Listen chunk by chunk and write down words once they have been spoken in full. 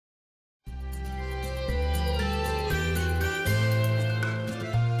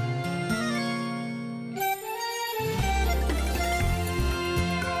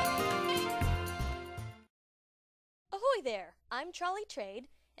Hi there, I'm Trolli Trade,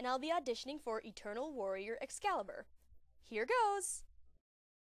 and I'll be auditioning for Eternal Warrior Excalibur. Here goes!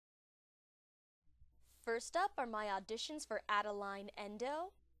 First up are my auditions for Adeline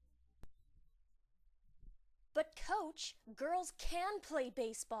Endoh. But Coach, girls can play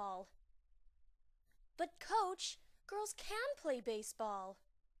baseball. But Coach, girls can play baseball.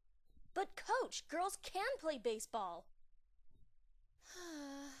 But Coach, girls can play baseball.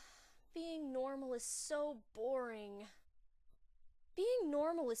 Being normal is so boring. Being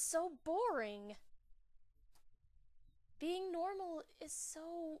normal is so boring. Being normal is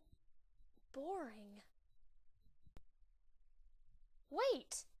so boring.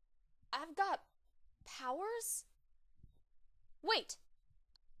 Wait, I've got powers? Wait,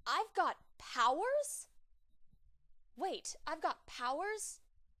 I've got powers? Wait, I've got powers?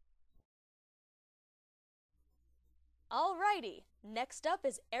 Alrighty, next up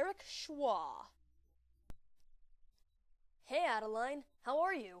is Schwa. Hey Adeline, how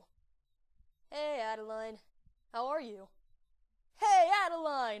are you? Hey Adeline, how are you? Hey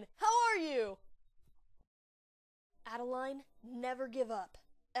Adeline, how are you? Adeline, never give up,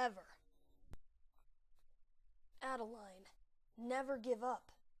 ever. Adeline, never give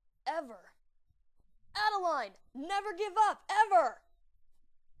up, ever. Adeline, never give up, ever!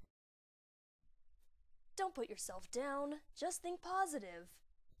 Don't put yourself down, just think positive.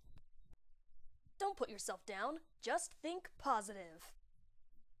 Don't put yourself down, just think positive.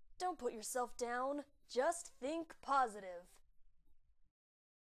 Don't put yourself down, just think positive.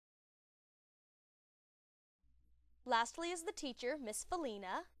 Lastly is the teacher, Miss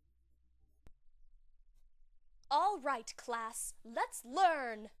Falina. All right, class, let's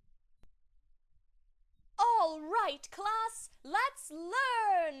learn. All right, class, let's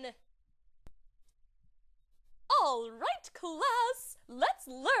learn. All right, class, let's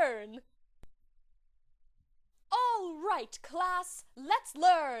learn. All right, class, let's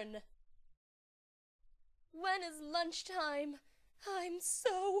learn. When is lunchtime? I'm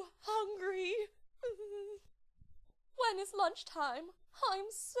so hungry. When is lunchtime? I'm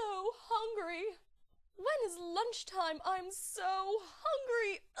so hungry. When is lunchtime? I'm so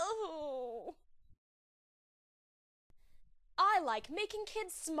hungry. Oh. I like making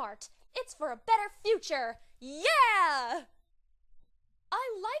kids smart. It's for a better future. Yeah! I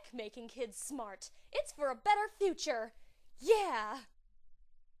like making kids smart. It's for a better future. Yeah!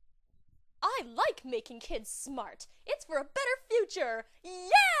 I like making kids smart. It's for a better future.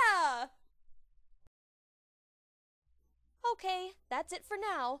 Yeah! Okay, that's it for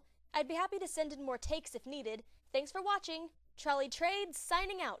now. I'd be happy to send in more takes if needed. Thanks for watching. Trolli Trade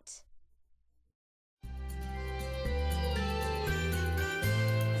signing out.